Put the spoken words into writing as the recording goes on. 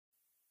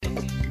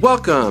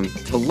Welcome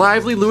to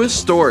Lively Lewis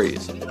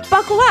Stories.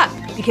 Buckle up,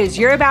 because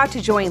you're about to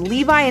join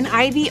Levi and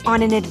Ivy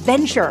on an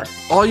adventure.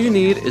 All you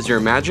need is your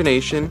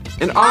imagination,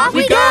 and off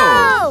we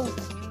go!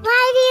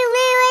 Lively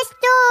Lewis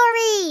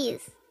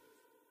Stories!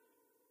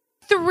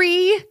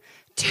 3,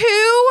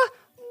 2,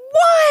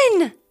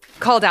 1!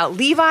 Called out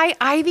Levi,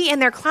 Ivy,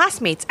 and their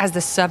classmates as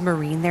the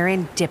submarine they're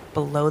in dipped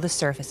below the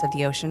surface of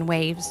the ocean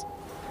waves.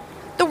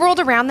 The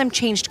world around them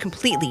changed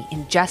completely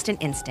in just an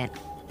instant.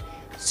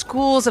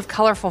 Schools of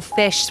colorful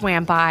fish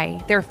swam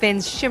by, their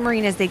fins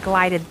shimmering as they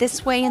glided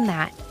this way and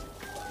that.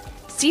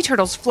 Sea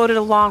turtles floated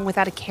along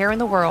without a care in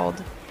the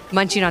world,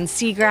 munching on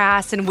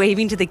seagrass and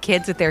waving to the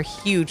kids with their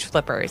huge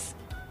flippers.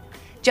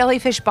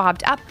 Jellyfish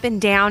bobbed up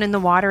and down in the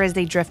water as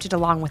they drifted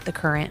along with the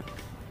current.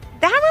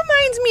 "That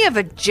reminds me of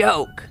a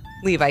joke,"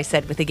 Levi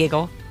said with a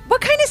giggle.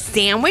 "What kind of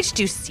sandwich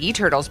do sea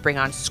turtles bring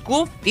on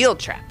school field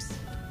trips?"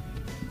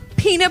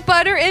 "Peanut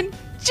butter and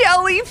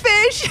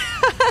jellyfish."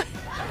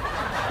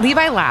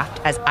 Levi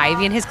laughed as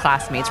Ivy and his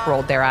classmates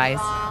rolled their eyes.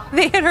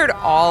 They had heard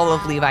all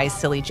of Levi's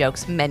silly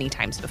jokes many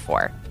times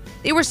before.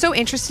 They were so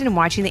interested in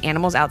watching the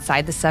animals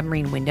outside the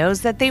submarine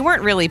windows that they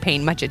weren't really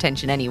paying much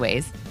attention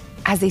anyways.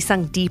 As they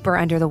sunk deeper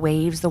under the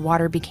waves, the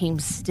water became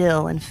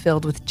still and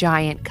filled with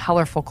giant,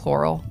 colorful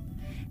coral.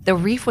 The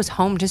reef was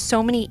home to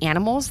so many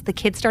animals, the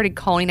kids started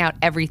calling out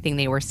everything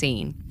they were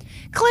seeing.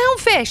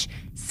 Clownfish,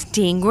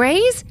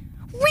 stingrays,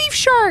 reef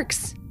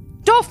sharks,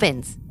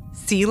 dolphins,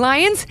 sea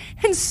lions,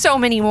 and so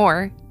many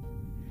more.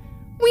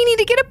 "We need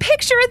to get a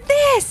picture of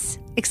this!"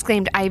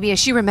 exclaimed Ivy as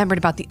she remembered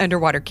about the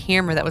underwater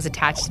camera that was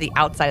attached to the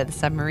outside of the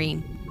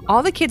submarine.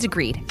 All the kids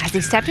agreed as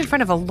they stepped in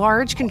front of a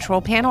large control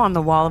panel on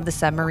the wall of the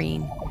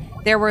submarine.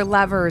 There were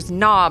levers,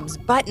 knobs,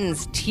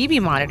 buttons, TV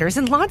monitors,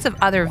 and lots of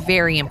other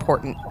very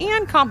important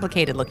and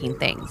complicated-looking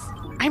things.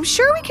 "I'm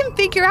sure we can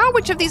figure out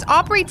which of these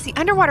operates the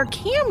underwater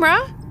camera,"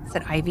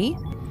 said Ivy.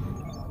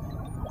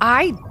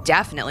 "I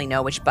definitely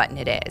know which button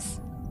it is,"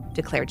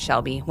 declared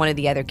Shelby, one of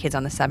the other kids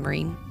on the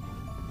submarine.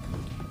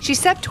 She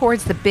stepped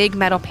towards the big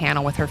metal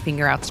panel with her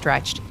finger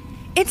outstretched.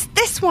 "It's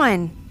this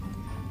one!"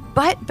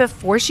 But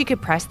before she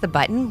could press the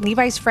button,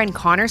 Levi's friend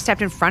Connor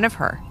stepped in front of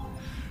her.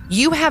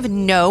 "You have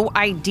no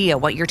idea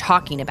what you're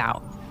talking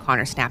about,"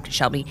 Connor snapped at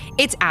Shelby.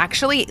 "It's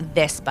actually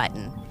this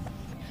button."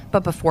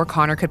 But before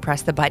Connor could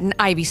press the button,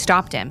 Ivy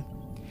stopped him.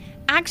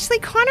 "Actually,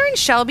 Connor and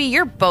Shelby,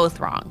 you're both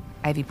wrong,"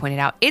 Ivy pointed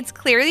out. "It's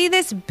clearly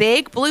this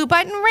big blue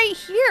button right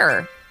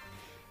here."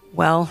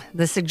 Well,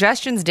 the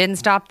suggestions didn't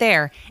stop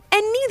there,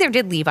 and neither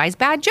did Levi's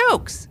bad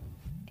jokes.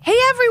 "Hey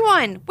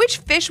everyone, which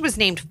fish was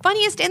named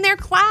funniest in their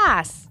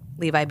class?"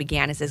 Levi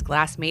began as his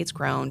classmates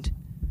groaned.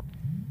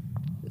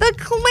 "The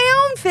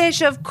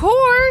clownfish, of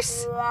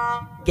course."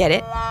 Get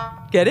it?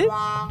 Get it?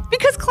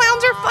 Because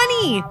clowns are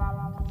funny.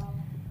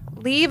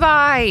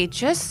 "Levi,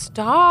 just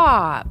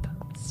stop,"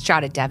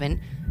 shouted Devin.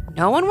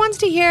 "No one wants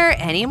to hear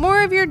any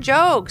more of your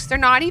jokes. They're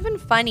not even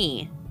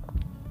funny."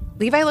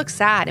 Levi looked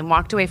sad and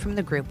walked away from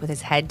the group with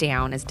his head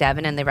down as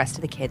Devin and the rest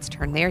of the kids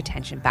turned their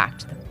attention back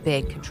to the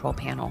big control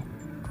panel.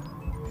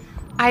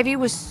 Ivy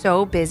was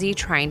so busy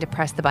trying to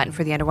press the button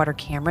for the underwater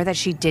camera that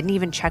she didn't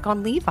even check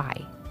on Levi.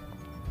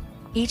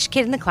 Each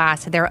kid in the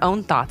class had their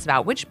own thoughts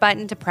about which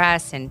button to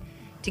press and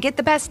to get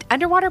the best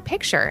underwater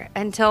picture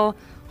until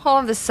all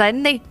of a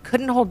sudden they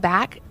couldn't hold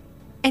back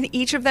and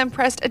each of them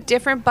pressed a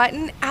different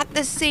button at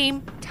the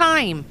same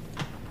time.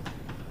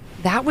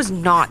 That was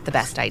not the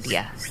best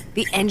idea.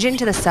 The engine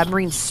to the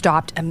submarine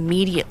stopped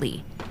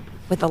immediately.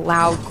 With a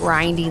loud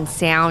grinding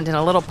sound and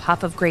a little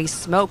puff of gray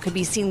smoke could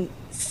be seen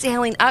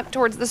sailing up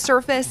towards the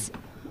surface.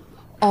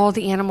 All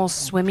the animals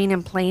swimming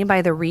and playing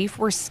by the reef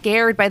were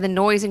scared by the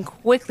noise and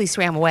quickly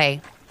swam away.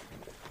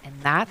 And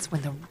that's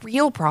when the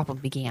real problem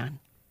began.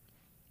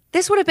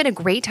 This would have been a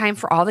great time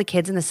for all the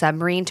kids in the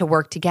submarine to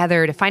work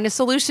together to find a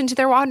solution to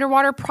their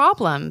underwater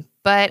problem.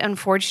 But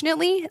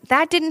unfortunately,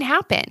 that didn't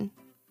happen.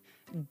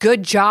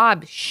 "Good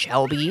job,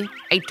 Shelby.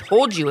 I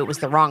told you it was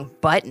the wrong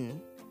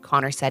button,"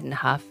 Connor said in a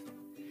huff.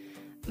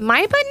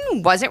 "My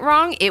button wasn't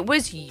wrong, it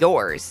was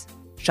yours,"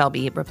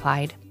 Shelby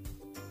replied.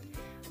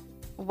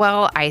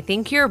 "Well, I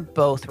think you're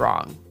both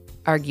wrong,"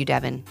 argued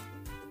Devin.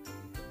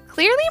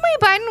 "Clearly my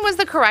button was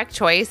the correct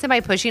choice, and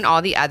by pushing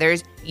all the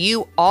others,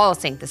 you all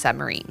sank the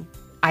submarine,"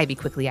 Ivy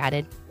quickly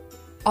added.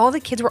 All the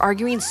kids were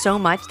arguing so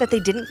much that they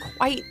didn't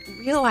quite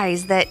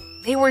realize that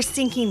they were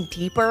sinking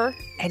deeper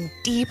and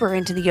deeper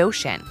into the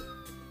ocean.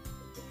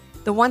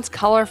 The once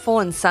colorful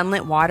and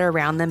sunlit water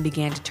around them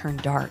began to turn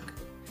dark.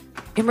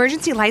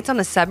 Emergency lights on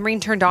the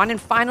submarine turned on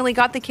and finally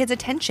got the kids'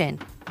 attention.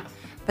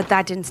 But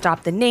that didn't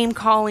stop the name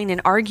calling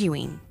and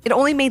arguing. It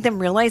only made them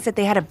realize that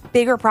they had a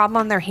bigger problem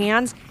on their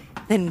hands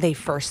than they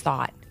first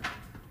thought.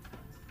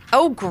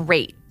 "Oh,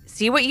 great.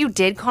 See what you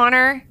did,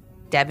 Connor?"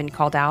 Devin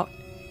called out.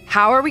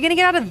 "How are we going to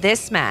get out of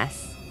this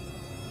mess?"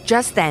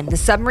 Just then, the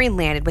submarine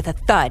landed with a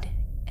thud,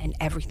 and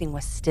everything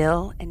was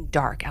still and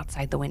dark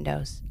outside the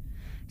windows.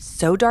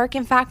 So dark,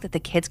 in fact, that the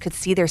kids could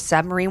see their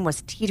submarine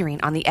was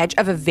teetering on the edge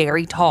of a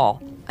very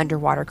tall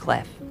underwater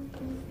cliff.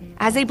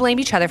 As they blamed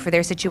each other for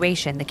their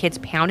situation, the kids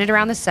pounded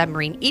around the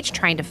submarine, each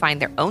trying to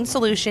find their own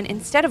solution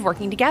instead of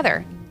working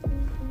together.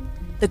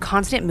 The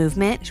constant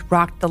movement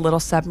rocked the little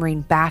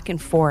submarine back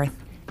and forth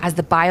as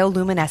the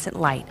bioluminescent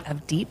light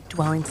of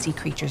deep-dwelling sea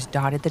creatures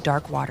dotted the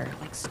dark water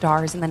like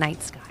stars in the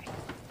night sky.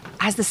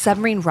 As the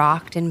submarine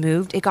rocked and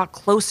moved, it got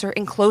closer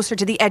and closer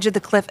to the edge of the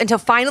cliff until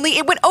finally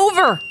it went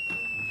over.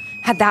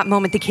 At that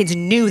moment, the kids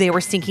knew they were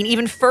sinking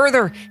even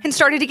further and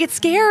started to get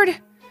scared.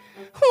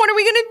 "What are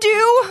we gonna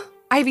do?"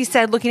 Ivy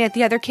said, looking at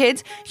the other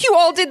kids. "You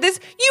all did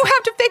this. You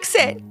have to fix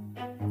it."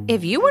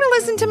 "If you would have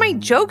listened to my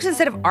jokes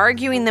instead of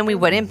arguing, then we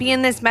wouldn't be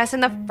in this mess in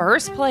the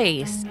first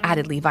place,"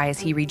 added Levi as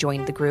he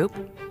rejoined the group.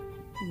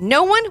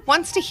 "No one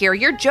wants to hear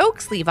your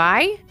jokes,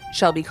 Levi,"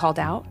 Shelby called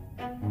out.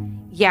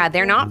 "Yeah,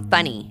 they're not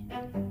funny,"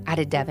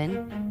 added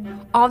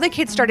Devin. All the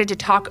kids started to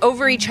talk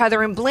over each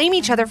other and blame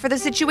each other for the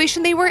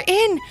situation they were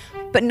in.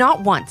 But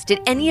not once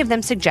did any of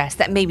them suggest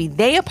that maybe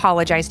they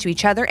apologize to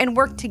each other and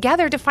work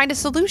together to find a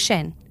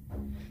solution.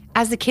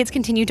 As the kids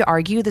continued to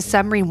argue, the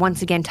submarine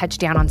once again touched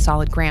down on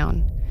solid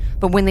ground.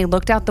 But when they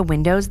looked out the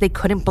windows, they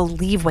couldn't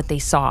believe what they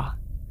saw.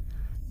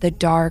 The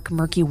dark,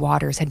 murky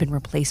waters had been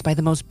replaced by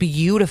the most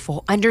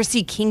beautiful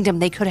undersea kingdom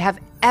they could have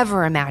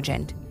ever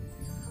imagined.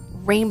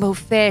 Rainbow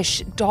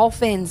fish,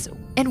 dolphins,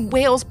 and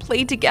whales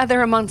played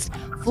together amongst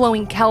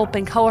flowing kelp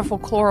and colorful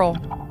coral.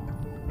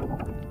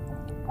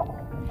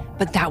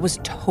 But that was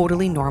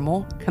totally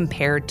normal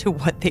compared to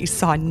what they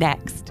saw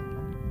next.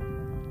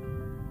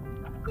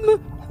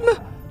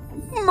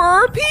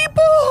 Mer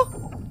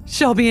people?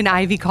 Shelby and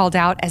Ivy called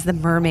out as the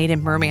mermaid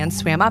and merman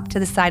swam up to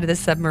the side of the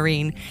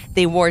submarine.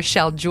 They wore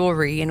shell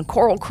jewelry and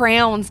coral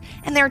crowns,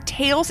 and their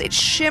tails, it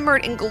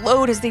shimmered and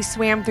glowed as they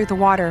swam through the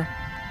water.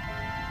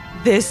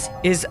 "This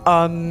is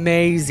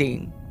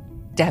amazing,"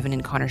 Devin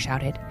and Connor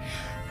shouted.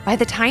 By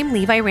the time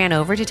Levi ran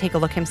over to take a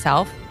look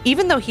himself,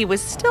 even though he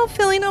was still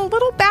feeling a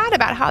little bad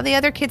about how the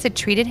other kids had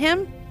treated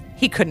him,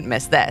 he couldn't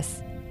miss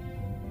this.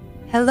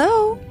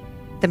 "Hello,"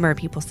 the mer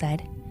people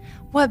said.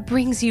 "What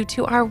brings you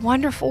to our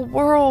wonderful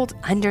world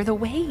under the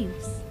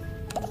waves?"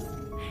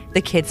 The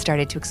kids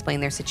started to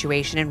explain their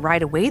situation, and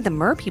right away the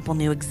mer people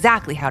knew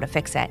exactly how to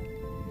fix it.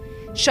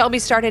 Shelby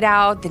started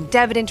out, then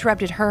Devin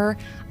interrupted her.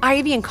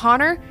 Ivy and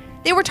Connor,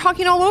 they were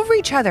talking all over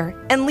each other,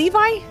 and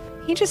Levi,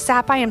 he just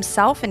sat by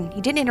himself and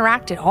he didn't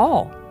interact at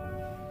all.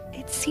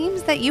 "It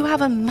seems that you have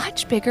a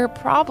much bigger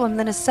problem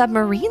than a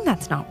submarine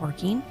that's not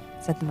working,"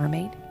 said the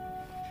mermaid.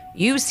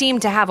 "You seem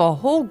to have a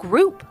whole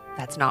group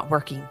that's not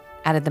working,"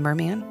 added the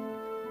merman.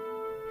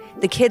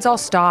 The kids all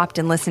stopped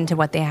and listened to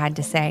what they had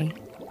to say.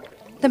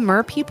 The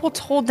mer people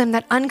told them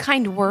that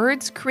unkind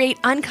words create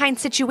unkind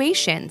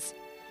situations,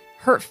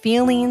 hurt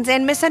feelings,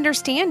 and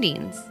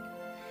misunderstandings.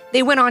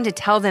 They went on to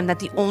tell them that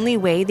the only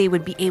way they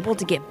would be able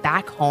to get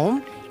back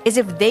home is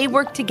if they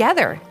worked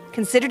together,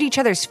 considered each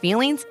other's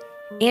feelings,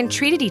 and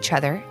treated each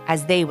other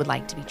as they would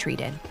like to be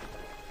treated.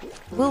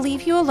 "We'll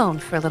leave you alone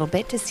for a little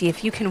bit to see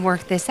if you can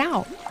work this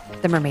out,"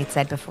 the mermaid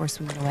said before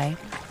swimming away.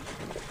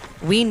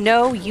 "We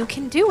know you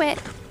can do it,"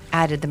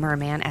 added the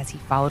merman as he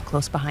followed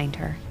close behind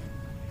her.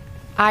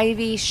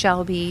 Ivy,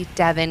 Shelby,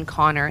 Devin,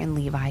 Connor, and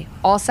Levi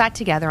all sat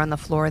together on the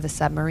floor of the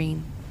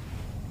submarine.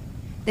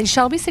 Then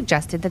Shelby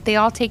suggested that they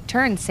all take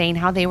turns saying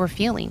how they were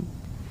feeling.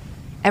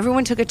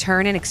 Everyone took a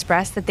turn and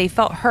expressed that they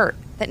felt hurt,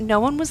 that no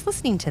one was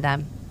listening to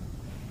them.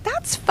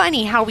 "That's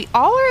funny how we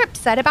all are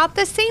upset about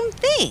the same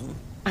thing,"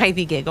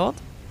 Ivy giggled.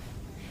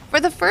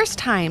 For the first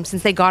time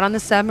since they got on the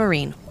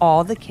submarine,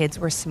 all the kids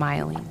were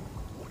smiling.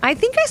 "I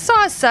think I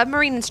saw a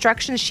submarine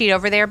instruction sheet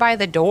over there by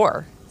the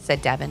door,"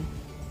 said Devin.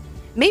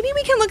 "Maybe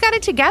we can look at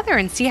it together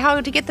and see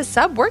how to get the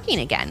sub working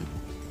again."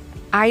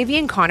 Ivy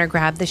and Connor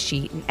grabbed the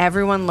sheet and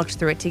everyone looked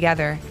through it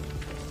together.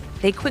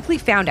 They quickly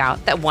found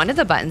out that one of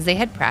the buttons they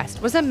had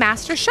pressed was a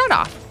master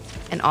shutoff,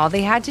 and all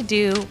they had to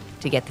do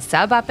to get the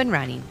sub up and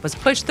running was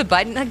push the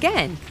button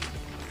again.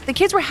 The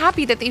kids were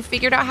happy that they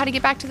figured out how to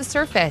get back to the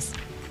surface,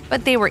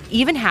 but they were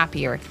even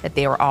happier that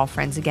they were all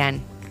friends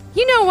again.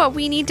 "You know what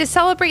we need to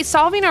celebrate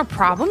solving our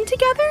problem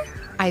together?"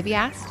 Ivy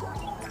asked.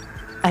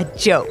 "A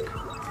joke."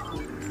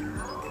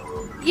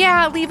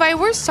 "Yeah, Levi,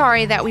 we're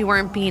sorry that we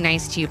weren't being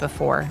nice to you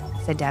before,"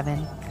 said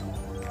Devin.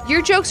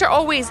 "Your jokes are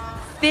always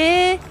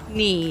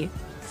funny,"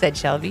 said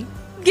Shelby.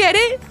 "Get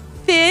it?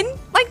 Fin?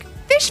 Like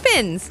fish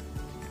fins."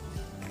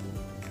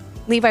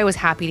 Levi was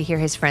happy to hear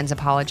his friends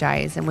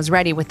apologize and was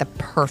ready with the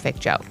perfect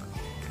joke.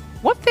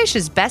 "What fish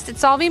is best at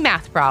solving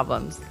math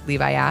problems?"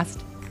 Levi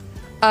asked.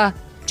 "A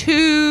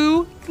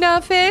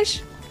tuna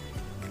fish?"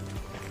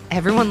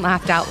 Everyone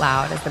laughed out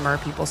loud as the mer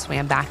people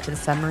swam back to the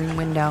submarine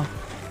window.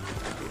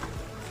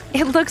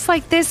 "It looks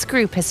like this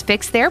group has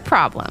fixed their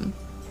problem,"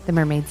 the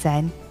mermaid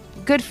said.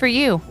 "Good for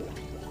you."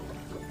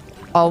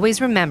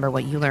 "Always remember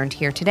what you learned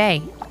here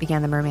today,"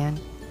 began the merman.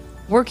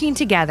 "Working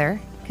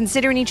together,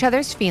 considering each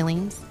other's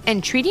feelings,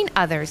 and treating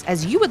others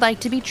as you would like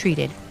to be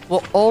treated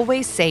will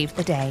always save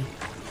the day.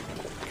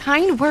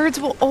 Kind words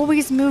will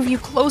always move you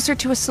closer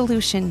to a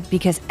solution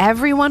because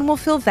everyone will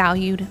feel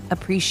valued,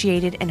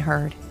 appreciated, and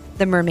heard,"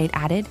 the mermaid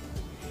added.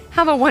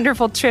 "Have a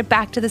wonderful trip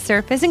back to the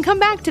surface and come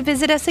back to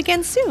visit us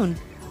again soon."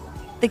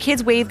 The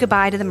kids waved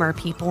goodbye to the mer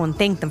people and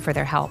thanked them for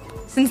their help.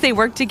 Since they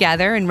worked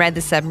together and read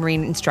the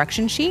submarine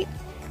instruction sheet,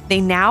 They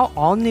now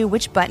all knew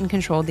which button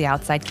controlled the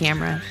outside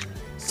camera.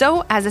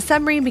 So, as the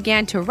submarine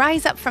began to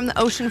rise up from the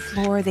ocean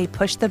floor, they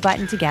pushed the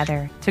button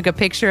together, took a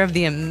picture of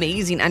the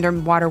amazing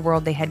underwater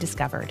world they had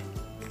discovered.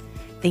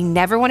 They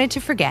never wanted to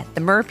forget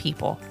the mer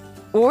people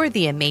or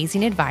the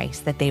amazing advice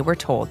that they were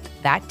told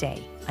that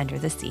day under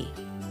the sea.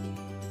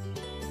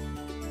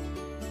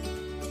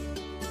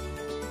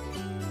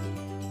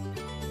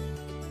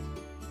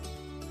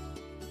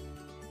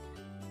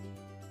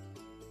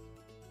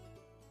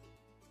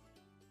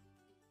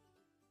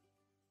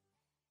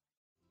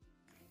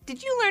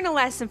 Did you learn a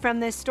lesson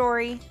from this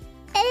story?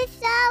 If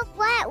so,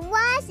 what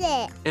was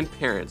it? And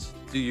parents,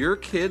 do your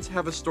kids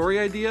have a story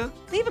idea?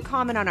 Leave a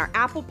comment on our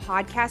Apple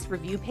Podcast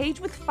review page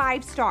with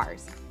 5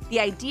 stars,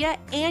 the idea,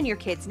 and your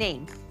kid's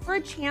name for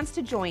a chance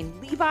to join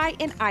Levi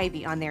and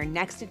Ivy on their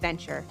next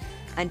adventure.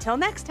 Until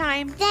next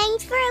time.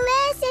 Thanks for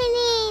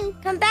listening.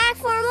 Come back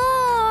for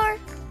more.